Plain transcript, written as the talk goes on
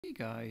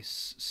Hey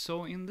guys,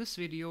 so in this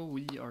video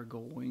we are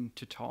going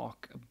to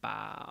talk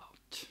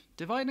about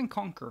divide and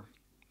conquer.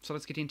 So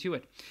let's get into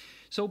it.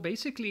 So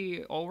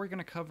basically all we're going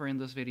to cover in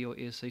this video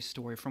is a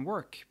story from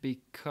work,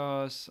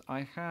 because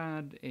I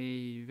had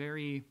a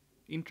very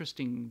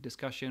interesting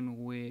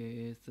discussion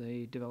with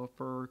a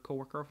developer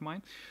coworker of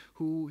mine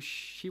who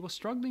she was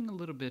struggling a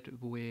little bit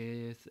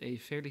with a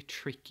fairly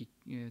tricky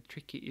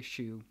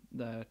issue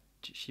that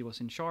she was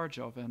in charge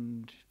of,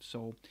 and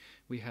so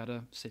we had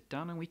a sit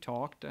down and we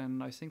talked,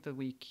 and I think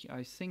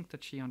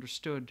that she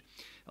understood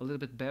a little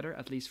bit better,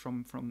 at least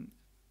from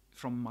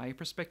my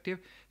perspective,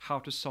 how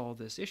to solve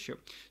this issue.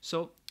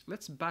 So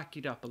let's back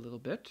it up a little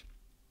bit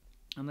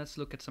and let's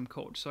look at some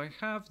code. So I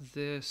have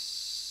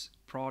this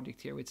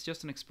project here. It's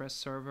just an Express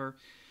server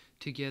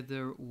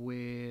together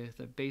with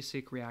a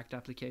basic React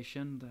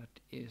application that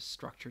is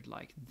structured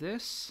like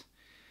this,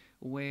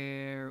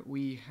 where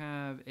we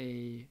have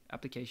a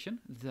application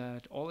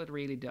that all it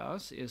really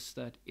does is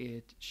that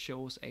it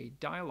shows a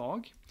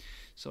dialog.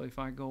 So if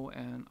I go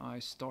and I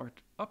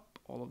start up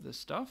all of this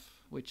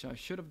stuff, which I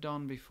should have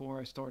done before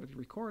I started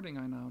recording,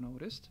 I now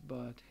noticed,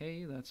 but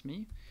hey, that's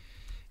me.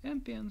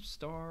 npm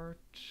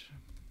start,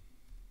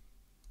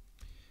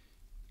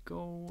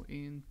 go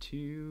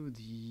into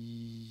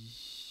the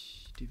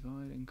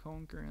divide and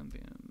conquer,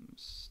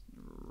 npm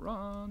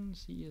run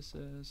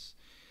css,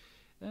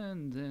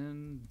 and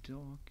then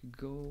doc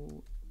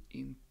go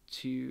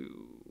into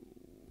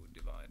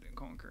divide and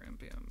conquer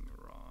npm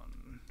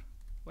run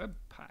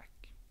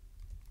webpack.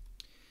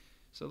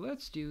 So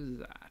let's do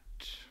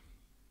that,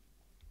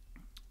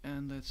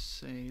 and let's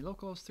say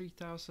localhost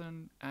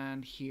 3000,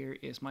 and here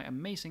is my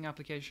amazing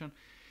application.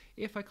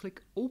 If I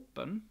click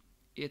open,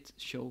 it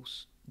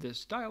shows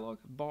this dialog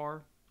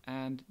bar,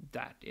 and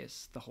that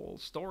is the whole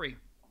story.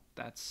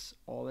 That's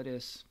all it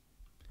is.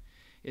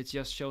 It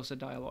just shows a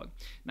dialog.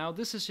 Now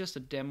this is just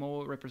a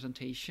demo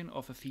representation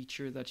of a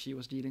feature that she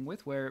was dealing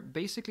with, where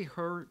basically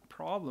her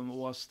problem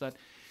was that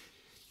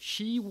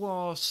she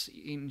was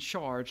in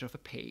charge of a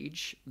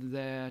page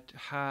that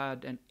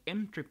had an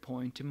entry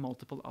point to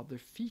multiple other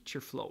feature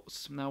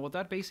flows. Now what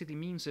that basically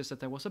means is that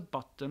there was a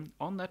button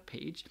on that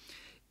page.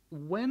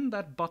 When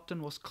that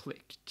button was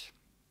clicked,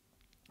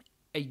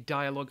 a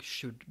dialog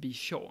should be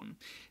shown.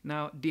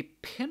 Now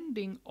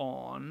depending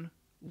on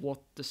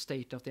what the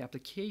state of the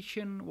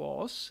application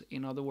was,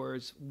 in other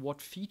words, what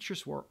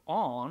features were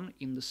on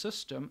in the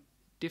system,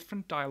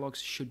 different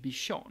dialogues should be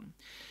shown.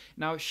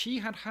 Now she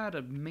had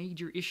a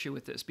major issue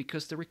with this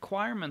because the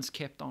requirements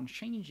kept on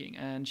changing,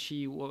 and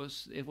it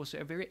was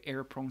a very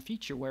error-prone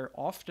feature where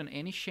often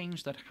any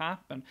change that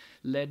happened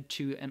led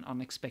to an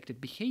unexpected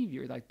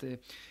behavior, like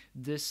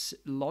this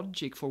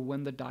logic for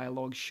when the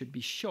dialogue should be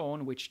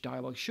shown, which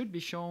dialogue should be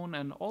shown,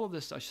 and all of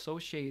this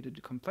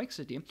associated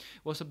complexity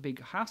was a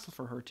big hassle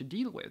for her to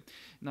deal with.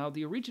 Now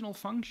the original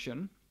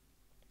function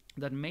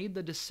that made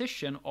the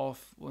decision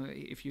of,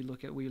 if you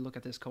look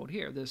at this code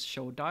here, this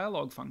show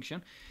dialog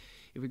function,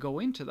 if we go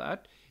into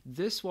that,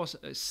 this was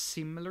a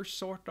similar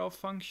sort of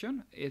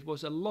function. It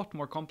was a lot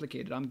more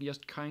complicated. I'm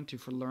just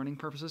for learning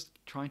purposes,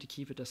 trying to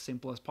keep it as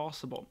simple as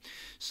possible.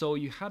 So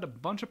you had a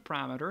bunch of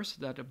parameters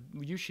that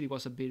usually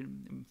was a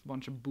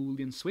bunch of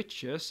Boolean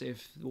switches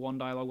if one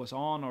dialog was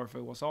on or if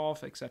it was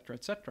off, etc.,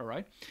 etc.,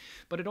 right?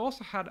 But it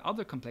also had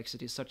other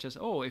complexities, such as,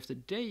 oh, if the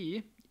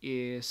day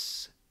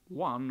is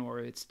 1, or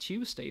it's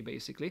Tuesday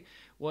basically,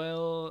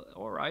 well,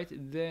 all right,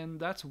 then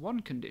that's one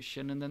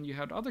condition. And then you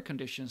had other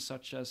conditions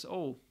such as,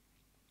 oh,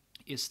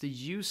 is the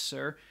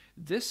user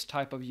this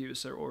type of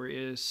user, or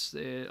is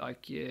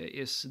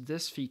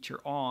this feature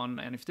on?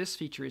 And if this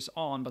feature is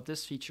on but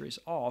this feature is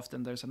off,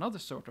 then there's another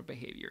sort of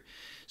behavior.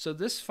 So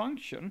this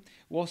function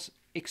was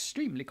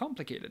extremely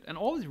complicated, and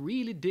all it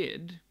really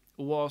did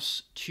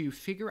was to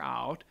figure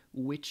out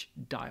which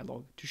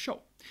dialog to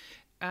show.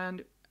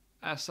 And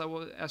as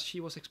she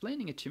was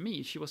explaining it to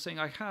me, she was saying,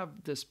 I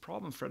have this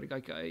problem, Fredrik.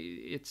 Like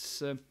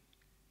it's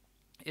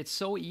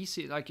so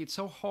easy, like it's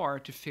so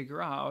hard to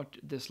figure out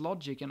this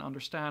logic and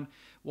understand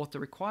what the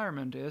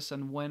requirement is,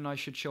 and when I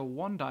should show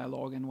one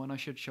dialog and when I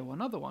should show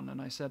another one. And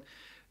I said,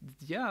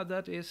 yeah,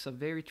 that is a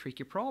very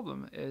tricky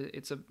problem.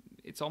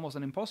 It's almost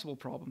an impossible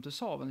problem to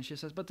solve. And she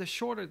says, but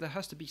there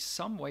has to be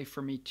some way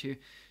for me to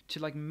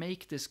like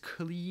make this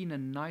clean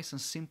and nice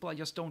and simple. I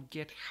just don't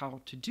get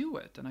how to do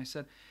it. And I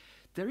said,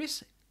 there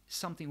is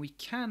something we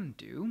can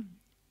do.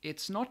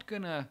 It's not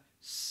gonna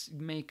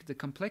make the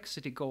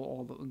complexity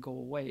go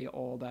away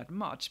all that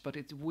much, but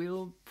it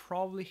will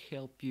probably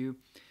help you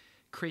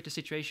create a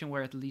situation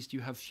where at least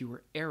you have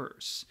fewer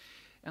errors.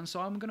 And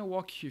so I'm gonna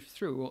walk you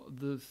through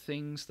the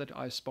things that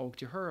I spoke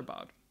to her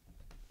about.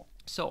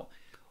 So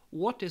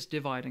what is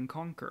divide and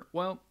conquer?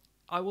 Well,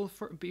 I will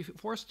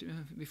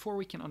before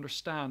we can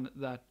understand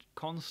that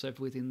concept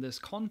within this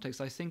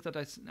context, I think that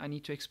I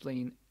need to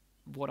explain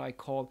what I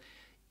call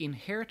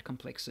inherent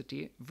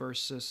complexity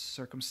versus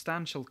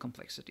circumstantial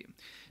complexity.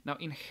 Now,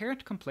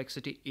 inherent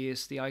complexity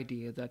is the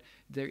idea that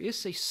there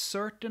is a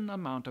certain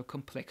amount of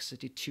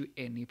complexity to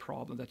any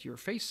problem that you're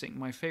facing.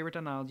 My favorite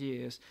analogy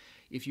is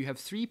If you have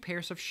 3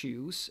 pairs of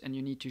shoes and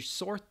you need to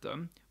sort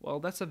them, well,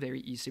 that's a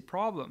very easy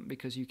problem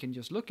because you can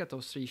just look at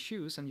those 3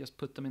 shoes and just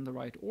put them in the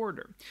right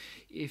order.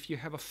 If you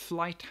have a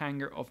flight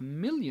hanger of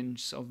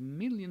millions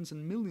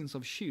and millions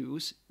of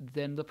shoes,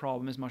 then the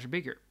problem is much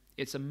bigger.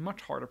 It's a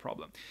much harder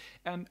problem.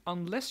 And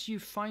unless you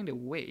find a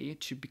way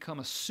to become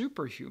a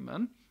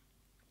superhuman,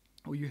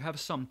 or you have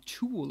some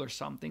tool or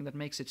something that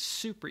makes it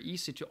super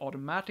easy to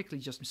automatically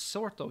just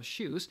sort those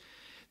shoes,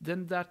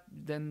 then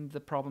the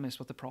problem is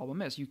what the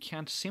problem is. You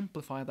can't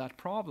simplify that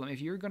problem.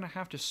 If you're going to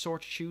have to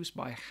sort shoes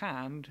by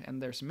hand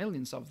and there's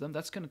millions of them,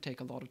 that's going to take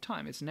a lot of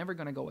time. It's never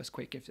going to go as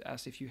quick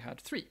as if you had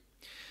 3.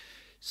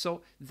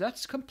 So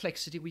that's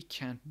complexity we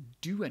can't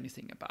do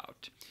anything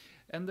about.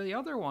 And the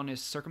other one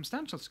is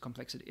circumstantial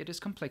complexity. It is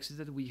complexity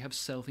that we have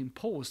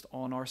self-imposed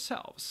on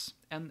ourselves.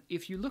 And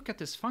if you look at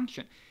this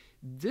function,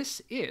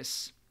 this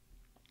is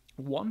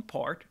one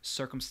part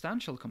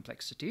circumstantial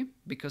complexity,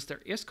 because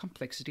there is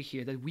complexity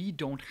here that we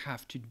don't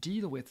have to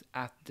deal with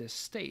at this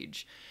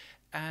stage.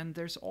 And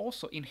there's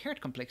also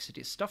inherent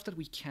complexity, stuff that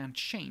we can't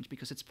change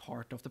because it's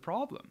part of the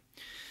problem.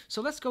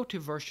 So let's go to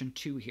version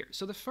 2 here.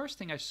 So the first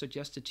thing I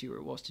suggested to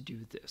you was to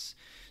do this.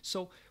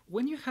 So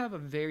when you have a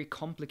very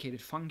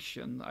complicated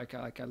function, like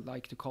I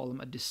like to call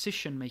them a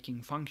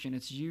decision-making function,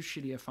 it's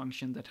usually a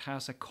function that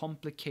has a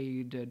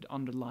complicated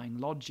underlying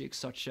logic,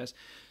 such as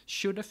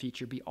should a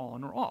feature be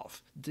on or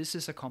off? This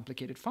is a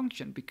complicated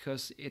function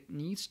because it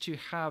needs to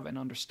have an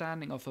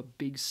understanding of a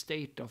big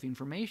state of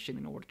information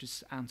in order to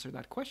answer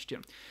that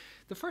question.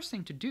 The first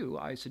thing to do,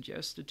 I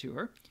suggested to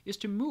her, is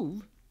to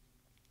move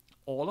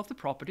all of the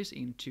properties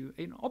into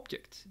an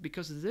object,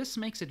 because this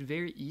makes it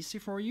very easy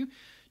for you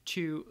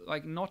to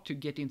not to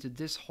get into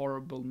this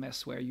horrible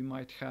mess where you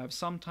might have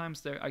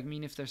sometimes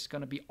if there's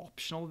going to be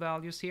optional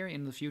values here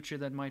in the future,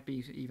 that might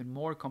be even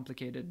more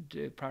complicated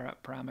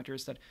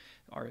parameters that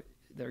are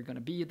they're going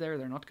to be there,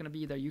 they're not going to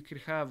be there. You could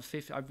have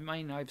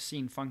I've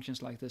seen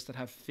functions like this that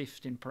have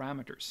 15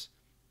 parameters.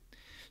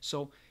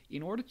 So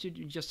in order to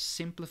just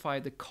simplify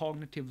the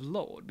cognitive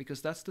load,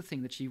 because that's the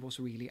thing that she was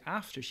really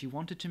after, she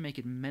wanted to make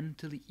it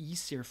mentally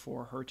easier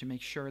for her to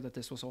make sure that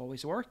this was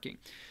always working.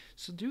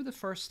 So do the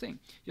first thing,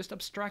 just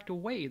abstract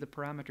away the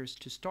parameters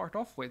to start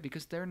off with,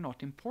 because they're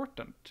not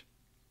important.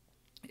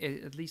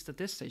 At least at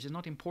this stage, it's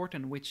not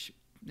important which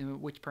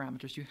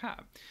parameters you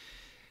have.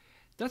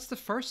 That's the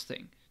first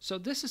thing. So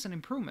this is an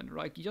improvement,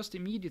 right? Just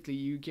immediately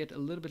you get a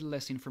little bit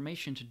less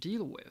information to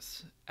deal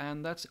with.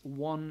 And that's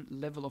one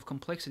level of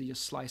complexity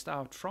just sliced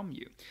out from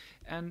you.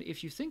 And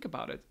if you think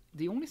about it,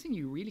 the only thing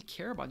you really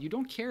care about, you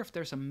don't care if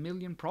there's a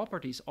million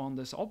properties on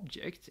this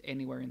object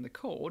anywhere in the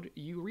code.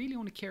 You really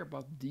only care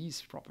about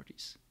these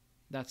properties.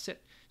 That's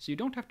it. So you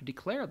don't have to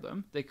declare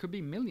them. There could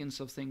be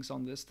millions of things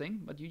on this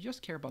thing, but you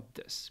just care about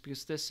this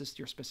because this is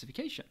your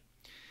specification.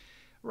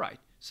 Right.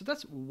 So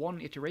that's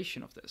one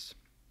iteration of this.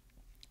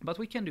 But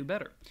we can do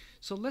better.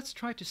 So let's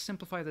try to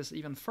simplify this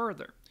even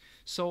further.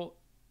 So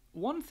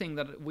one thing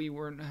that we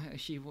were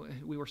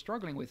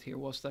struggling with here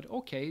was that,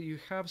 okay, you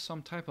have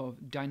some type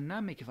of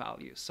dynamic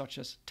value, such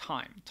as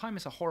time. Time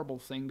is a horrible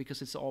thing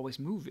because it's always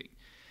moving.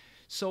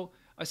 So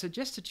I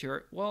suggested to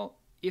her, well,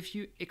 if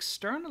you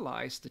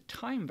externalize the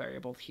time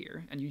variable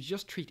here and you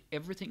just treat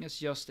everything as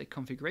just a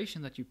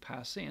configuration that you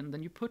pass in,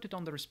 then you put it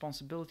on the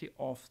responsibility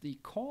of the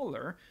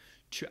caller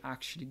to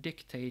actually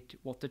dictate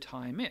what the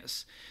time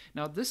is.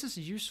 Now, this is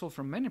useful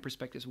from many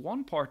perspectives.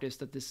 One part is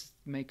that this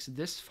makes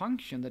this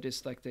function that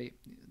is like the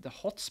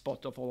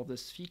hotspot of all of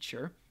this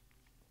feature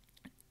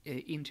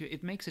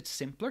it makes it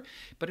simpler,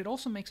 but it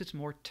also makes it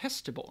more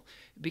testable,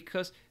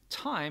 because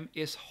time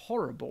is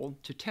horrible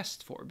to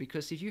test for,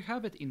 because if you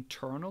have it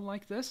internal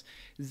like this,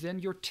 then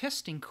your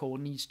testing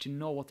code needs to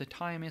know what the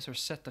time is or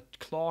set the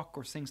clock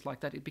or things like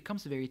that. It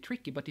becomes very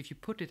tricky, but if you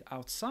put it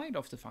outside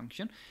of the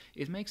function,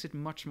 it makes it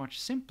much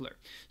simpler.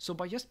 So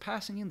by just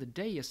passing in the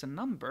day as a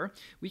number,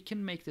 we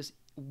can make this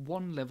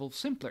one level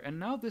simpler. And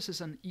now this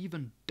is an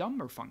even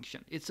dumber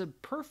function. It's a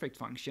perfect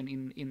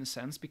function in a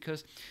sense,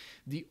 because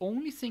the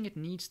only thing it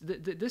needs,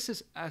 this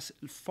is as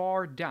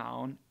far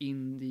down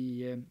in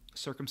the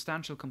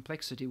circumstantial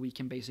complexity we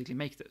can basically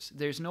make this.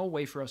 There's no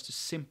way for us to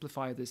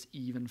simplify this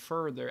even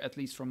further, at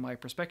least from my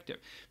perspective,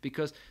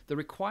 because the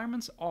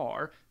requirements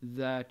are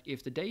that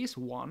if the day is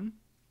 1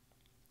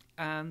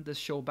 and the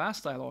show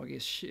bass dialog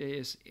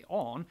is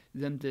on,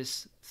 then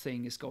this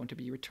thing is going to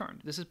be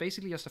returned. This is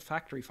basically just a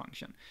factory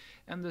function.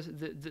 And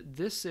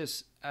this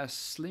is as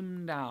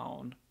slimmed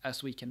down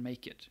as we can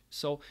make it.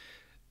 So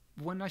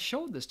when I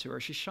showed this to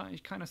her, she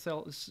kind of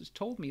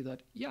told me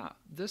that, yeah,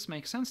 this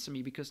makes sense to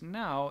me, because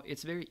now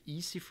it's very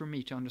easy for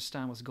me to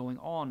understand what's going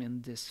on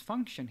in this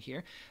function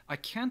here. I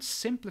can't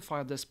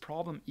simplify this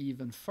problem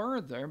even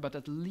further, but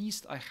at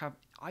least I have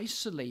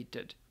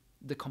isolated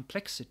the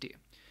complexity.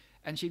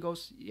 And she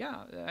goes,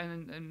 yeah,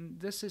 and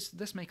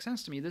this makes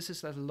sense to me. This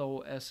is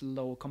as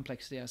low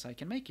complexity as I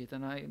can make it.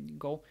 And I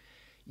go,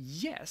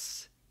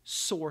 yes,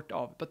 sort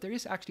of. But there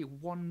is actually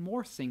one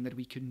more thing that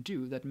we can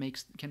do that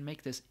can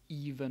make this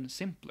even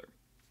simpler.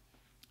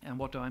 And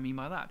what do I mean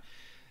by that?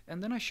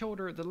 And then I showed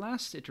her the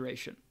last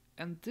iteration.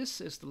 And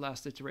this is the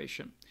last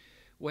iteration,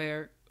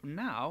 where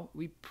now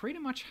we pretty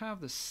much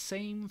have the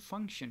same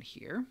function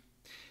here,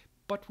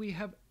 but we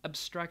have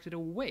abstracted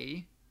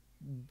away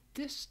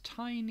this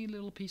tiny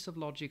little piece of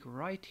logic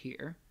right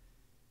here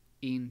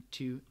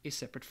into a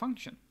separate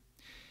function.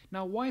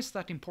 Now, why is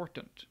that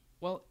important?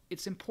 Well,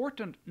 it's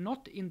important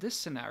not in this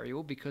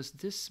scenario, because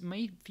this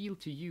may feel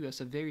to you as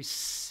a very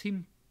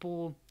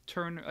simple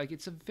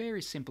it's a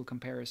very simple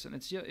comparison.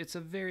 It's a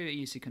very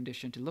easy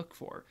condition to look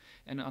for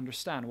and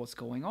understand what's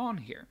going on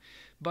here.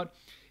 But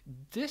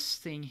this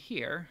thing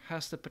here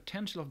has the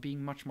potential of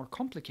being much more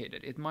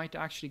complicated. It might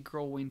actually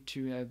grow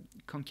into a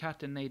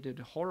concatenated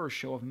horror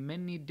show of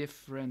many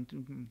different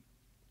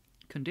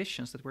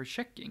conditions that we're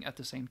checking at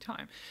the same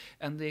time,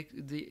 and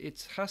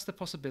it has the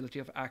possibility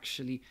of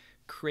actually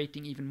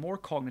creating even more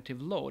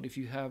cognitive load if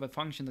you have a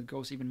function that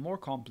goes even more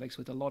complex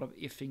with a lot of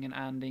ifing and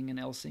anding and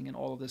elsing and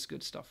all of this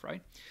good stuff,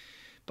 right?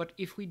 But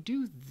if we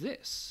do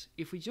this,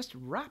 if we just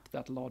wrap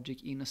that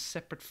logic in a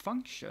separate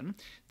function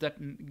that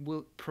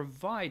will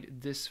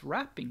provide this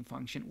wrapping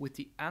function with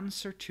the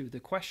answer to the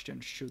question,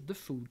 should the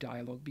foo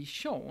dialog be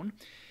shown,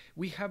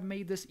 we have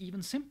made this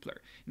even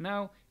simpler.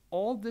 Now,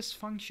 all this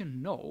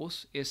function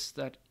knows is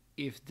that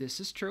if this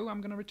is true,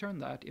 I'm going to return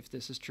that. If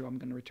this is true, I'm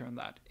going to return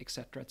that,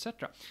 etc.,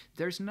 etc.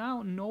 There's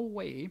now no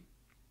way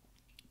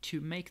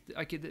to make...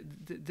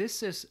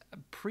 this is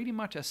pretty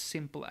much as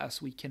simple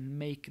as we can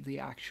make the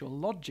actual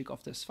logic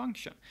of this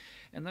function.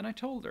 And then I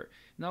told her,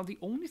 now the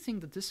only thing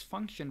that this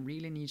function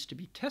really needs to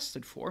be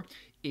tested for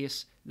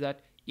is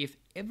that if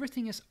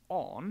everything is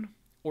on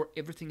or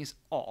everything is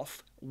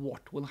off,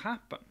 what will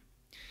happen?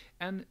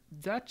 And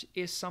that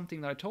is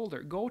something that I told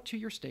her. Go to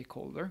your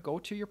stakeholder, go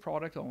to your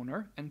product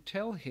owner, and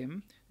tell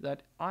him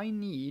that I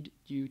need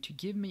you to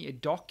give me a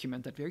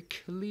document that very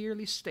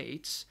clearly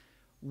states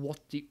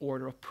what the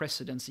order of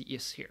precedency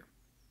is here.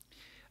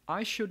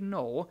 I should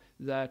know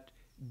that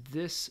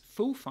this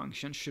foo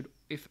function should,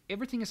 if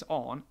everything is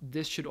on,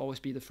 this should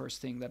always be the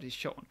first thing that is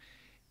shown.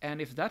 And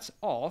if that's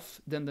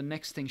off, then the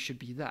next thing should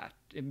be that,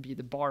 and be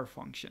the bar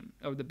function,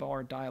 or the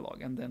bar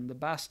dialog, and then the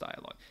bas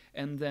dialog.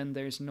 And then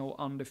there's no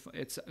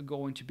it's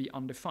going to be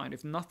undefined.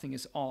 If nothing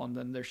is on,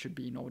 then there should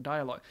be no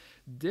dialog.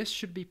 This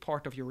should be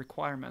part of your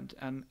requirement,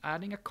 and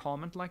adding a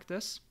comment like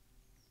this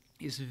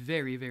is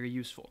very, very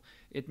useful.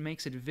 It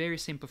makes it very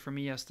simple for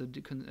me as the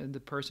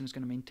person who's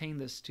going to maintain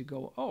this to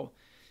go, oh,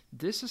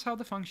 this is how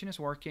the function is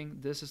working,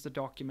 this is the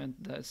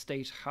document that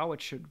states how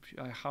it should,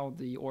 how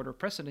the order of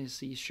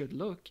precedency should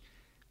look.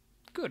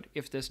 Good.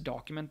 If this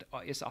document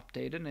is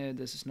updated and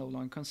this is no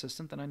longer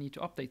consistent, then I need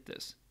to update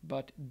this.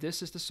 But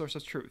this is the source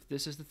of truth.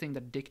 This is the thing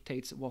that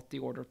dictates what the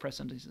order of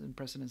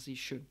precedency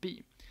should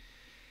be.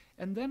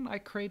 And then I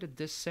created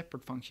this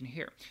separate function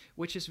here,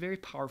 which is very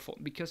powerful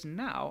because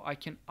now I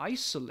can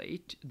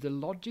isolate the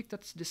logic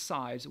that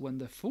decides when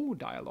the foo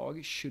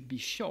dialog should be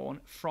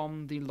shown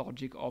from the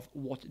logic of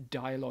what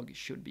dialog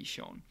should be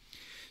shown.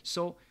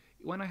 So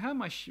when I have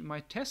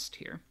my test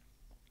here,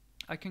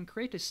 I can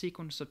create a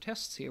sequence of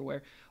tests here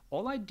where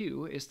all I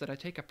do is that I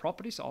take a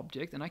properties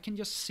object and I can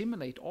just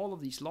simulate all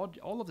of this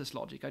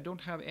logic. I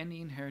don't have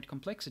any inherent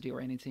complexity or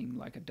anything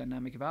like a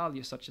dynamic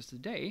value such as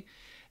today,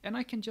 and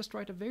I can just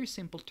write a very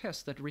simple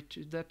test that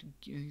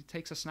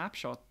takes a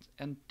snapshot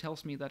and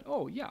tells me that,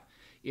 oh yeah,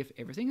 if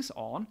everything is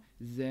on,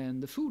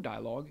 then the foo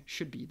dialog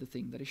should be the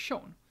thing that is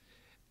shown.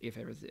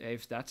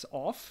 If that's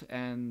off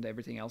and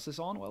everything else is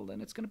on, well,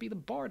 then it's going to be the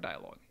bar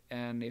dialog.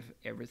 And if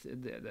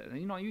everything,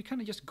 you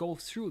kind of just go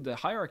through the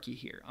hierarchy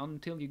here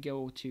until you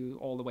go to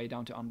all the way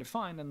down to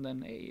undefined, and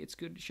then hey, it's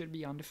good, it should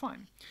be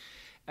undefined.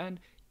 And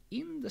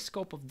in the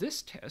scope of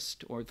this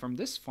test, or from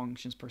this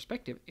function's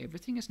perspective,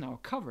 everything is now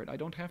covered. I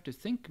don't have to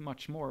think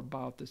much more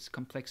about this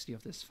complexity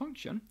of this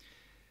function.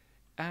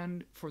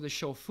 And for the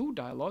show foo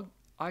dialog,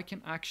 I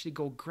can actually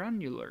go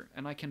granular,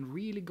 and I can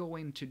really go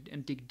into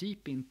and dig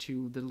deep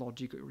into the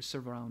logic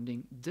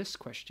surrounding this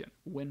question.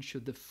 When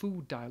should the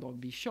foo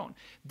dialog be shown?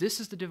 This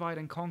is the divide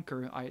and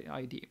conquer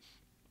idea.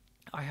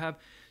 I have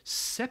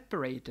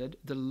separated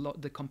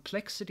the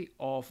complexity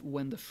of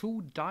when the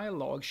foo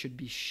dialog should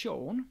be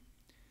shown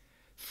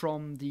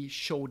from the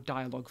show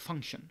dialog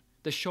function.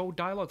 The show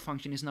dialog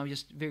function is now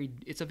just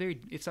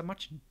it's a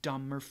much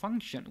dumber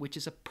function, which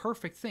is a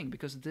perfect thing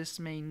because this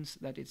means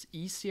that it's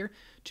easier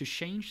to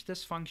change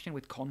this function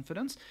with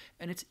confidence,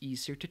 and it's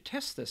easier to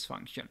test this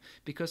function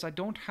because I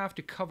don't have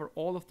to cover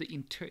all of the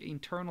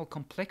internal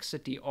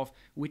complexity of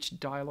which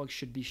dialog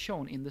should be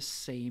shown in the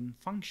same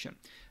function.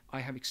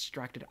 I have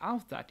extracted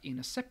out that in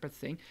a separate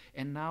thing,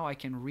 and now I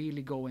can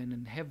really go in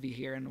and heavy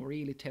here and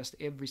really test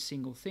every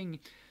single thing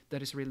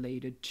that is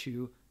related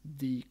to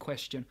the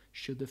question,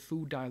 should the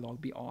foo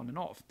dialog be on and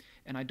off?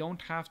 And I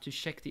don't have to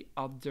check the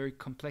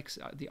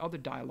other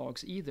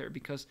dialogues either,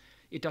 because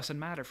it doesn't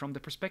matter. From the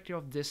perspective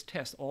of this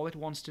test, all it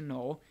wants to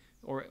know,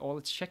 or all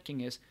it's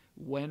checking, is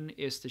when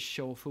is the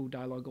show foo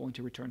dialog going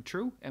to return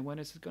true, and when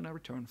is it going to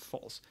return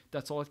false.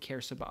 That's all it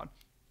cares about.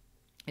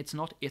 It's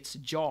not its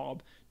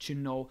job to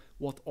know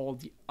what all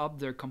the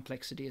other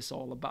complexity is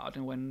all about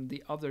and when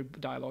the other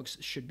dialogues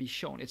should be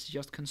shown. It's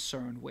just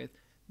concerned with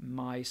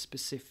my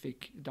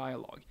specific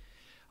dialogue.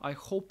 I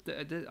hope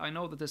that I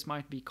know that this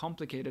might be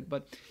complicated,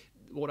 but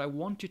what I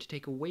want you to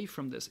take away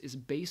from this is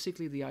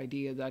basically the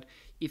idea that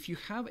if you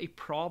have a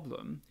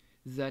problem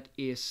that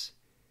is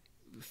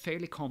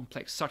fairly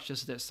complex, such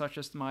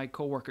as my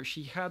coworker,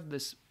 she had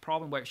this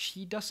problem where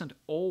she doesn't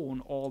own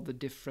all the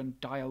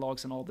different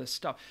dialogues and all this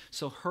stuff.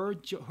 So her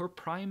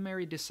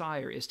primary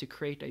desire is to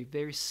create a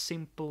very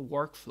simple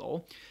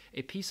workflow,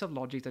 a piece of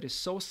logic that is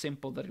so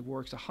simple that it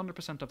works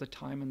 100% of the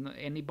time, and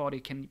anybody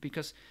can,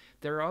 because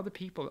there are other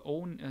people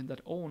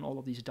that own all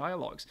of these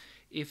dialogues.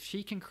 If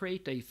she can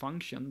create a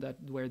function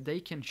where they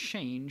can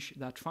change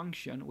that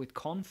function with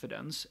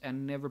confidence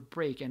and never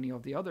break any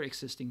of the other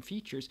existing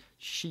features,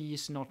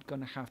 she's not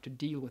going to have to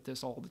deal with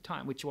this all the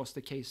time, which was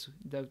the case.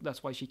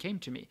 That's why she came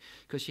to me,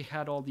 because she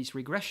had all these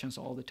regressions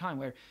all the time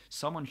where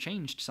someone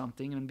changed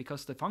something, and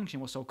because the function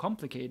was so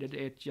complicated,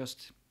 it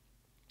just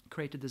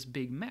created this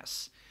big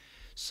mess.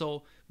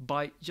 So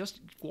by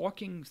just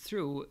walking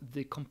through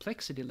the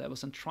complexity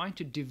levels and trying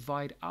to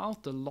divide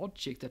out the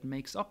logic that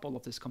makes up all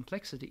of this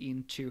complexity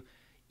into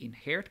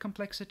inherent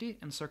complexity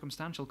and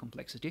circumstantial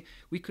complexity,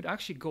 we could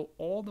actually go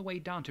all the way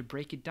down to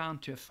break it down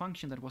to a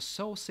function that was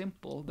so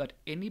simple that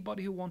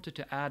anybody who wanted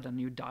to add a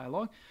new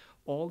dialogue,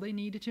 all they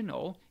needed to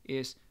know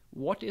is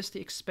what is the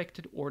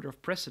expected order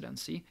of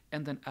precedency,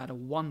 and then add a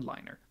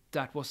one-liner.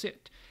 That was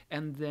it.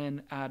 And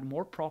then add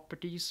more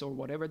properties or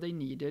whatever they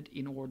needed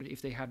in order,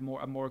 if they had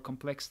a more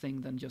complex thing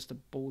than just a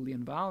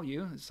Boolean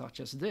value, such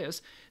as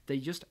this, they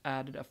just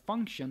added a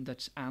function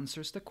that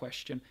answers the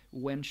question,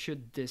 when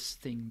should this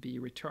thing be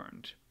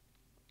returned?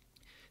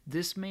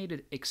 This made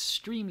it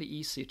extremely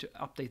easy to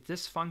update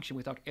this function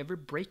without ever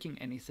breaking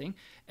anything,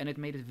 and it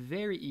made it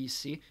very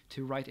easy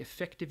to write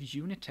effective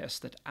unit tests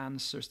that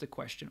answers the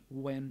question,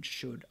 when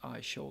should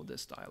I show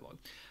this dialog?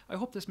 I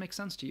hope this makes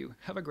sense to you.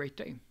 Have a great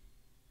day.